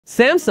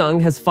Samsung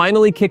has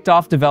finally kicked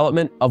off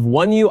development of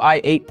One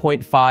UI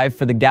 8.5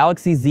 for the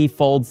Galaxy Z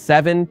Fold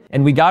 7,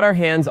 and we got our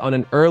hands on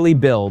an early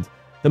build.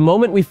 The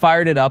moment we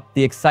fired it up,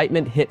 the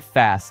excitement hit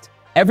fast.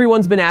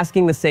 Everyone's been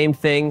asking the same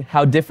thing: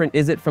 how different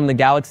is it from the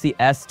Galaxy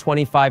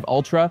S25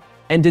 Ultra?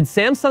 And did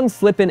Samsung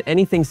slip in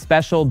anything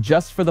special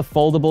just for the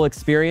foldable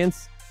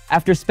experience?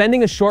 After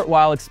spending a short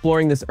while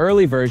exploring this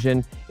early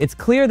version, it's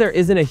clear there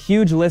isn't a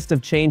huge list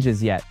of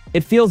changes yet.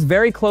 It feels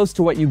very close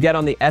to what you get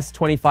on the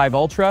S25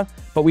 Ultra,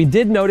 but we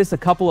did notice a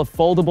couple of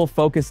foldable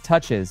focus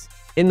touches.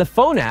 In the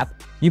phone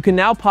app, you can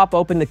now pop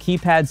open the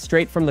keypad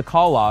straight from the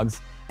call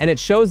logs, and it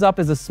shows up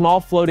as a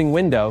small floating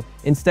window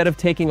instead of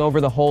taking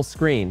over the whole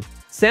screen.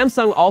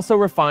 Samsung also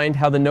refined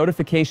how the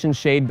notification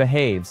shade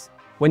behaves.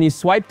 When you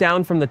swipe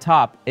down from the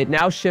top, it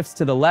now shifts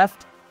to the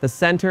left, the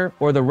center,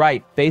 or the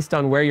right based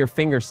on where your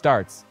finger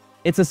starts.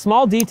 It's a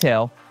small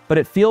detail, but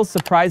it feels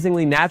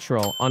surprisingly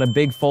natural on a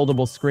big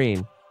foldable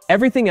screen.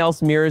 Everything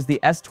else mirrors the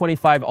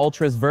S25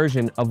 Ultra's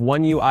version of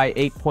One UI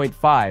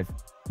 8.5.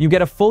 You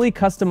get a fully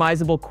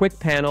customizable quick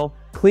panel,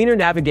 cleaner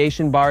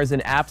navigation bars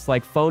in apps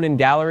like Phone and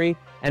Gallery,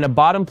 and a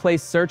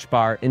bottom-place search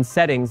bar in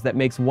settings that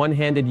makes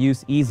one-handed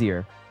use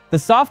easier. The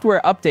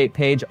software update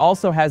page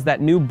also has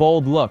that new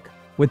bold look,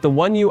 with the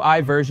One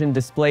UI version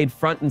displayed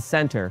front and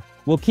center.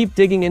 We'll keep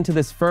digging into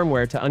this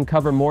firmware to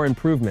uncover more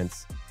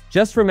improvements.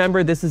 Just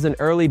remember, this is an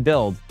early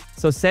build,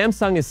 so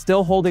Samsung is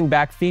still holding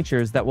back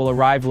features that will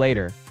arrive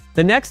later.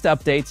 The next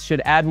updates should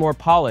add more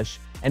polish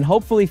and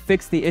hopefully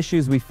fix the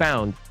issues we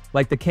found,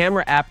 like the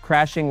camera app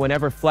crashing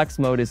whenever flex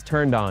mode is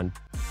turned on.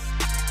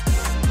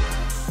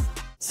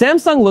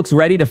 Samsung looks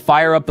ready to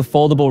fire up the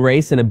foldable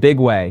race in a big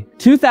way.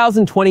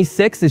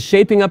 2026 is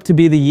shaping up to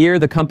be the year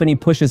the company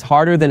pushes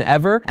harder than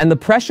ever, and the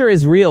pressure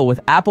is real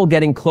with Apple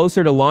getting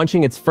closer to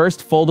launching its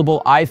first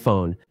foldable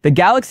iPhone. The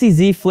Galaxy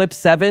Z Flip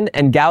 7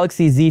 and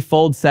Galaxy Z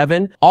Fold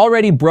 7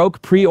 already broke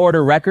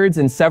pre-order records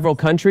in several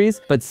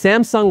countries, but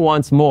Samsung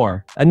wants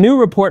more. A new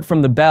report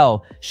from The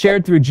Bell,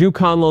 shared through Ju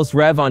Conlos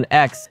Rev on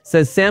X,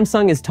 says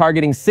Samsung is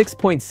targeting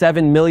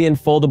 6.7 million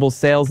foldable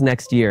sales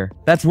next year.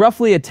 That's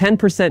roughly a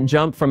 10%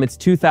 jump from its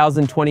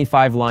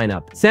 2025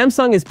 lineup.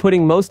 Samsung is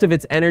putting most of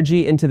its energy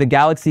into the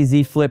Galaxy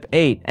Z Flip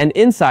 8, and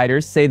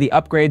insiders say the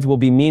upgrades will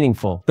be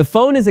meaningful. The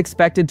phone is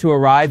expected to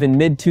arrive in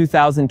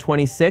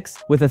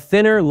mid-2026 with a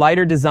thinner,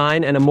 lighter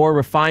design and a more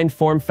refined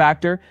form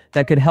factor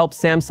that could help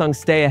Samsung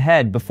stay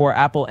ahead before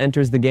Apple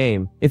enters the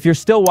game. If you're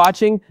still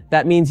watching,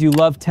 that means you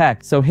love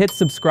tech, so hit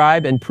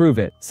subscribe and prove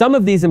it. Some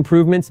of these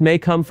improvements may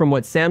come from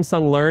what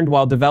Samsung learned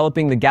while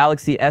developing the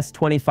Galaxy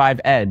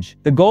S25 Edge.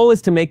 The goal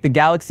is to make the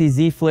Galaxy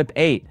Z Flip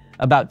 8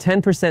 about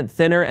 10%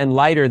 thinner and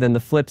lighter than the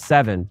Flip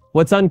 7.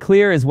 What's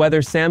unclear is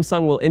whether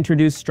Samsung will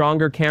introduce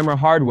stronger camera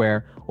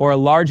hardware or a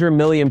larger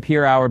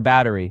mAh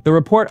battery. The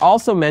report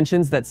also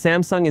mentions that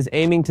Samsung is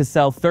aiming to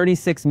sell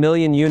 36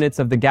 million units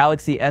of the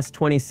Galaxy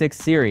S26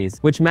 series,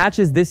 which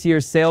matches this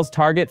year's sales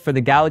target for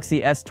the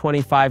Galaxy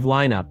S25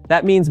 lineup.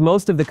 That means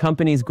most of the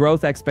company's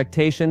growth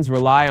expectations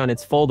rely on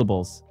its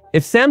foldables.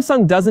 If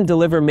Samsung doesn't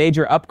deliver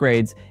major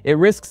upgrades, it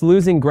risks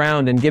losing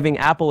ground and giving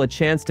Apple a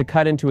chance to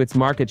cut into its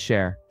market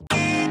share.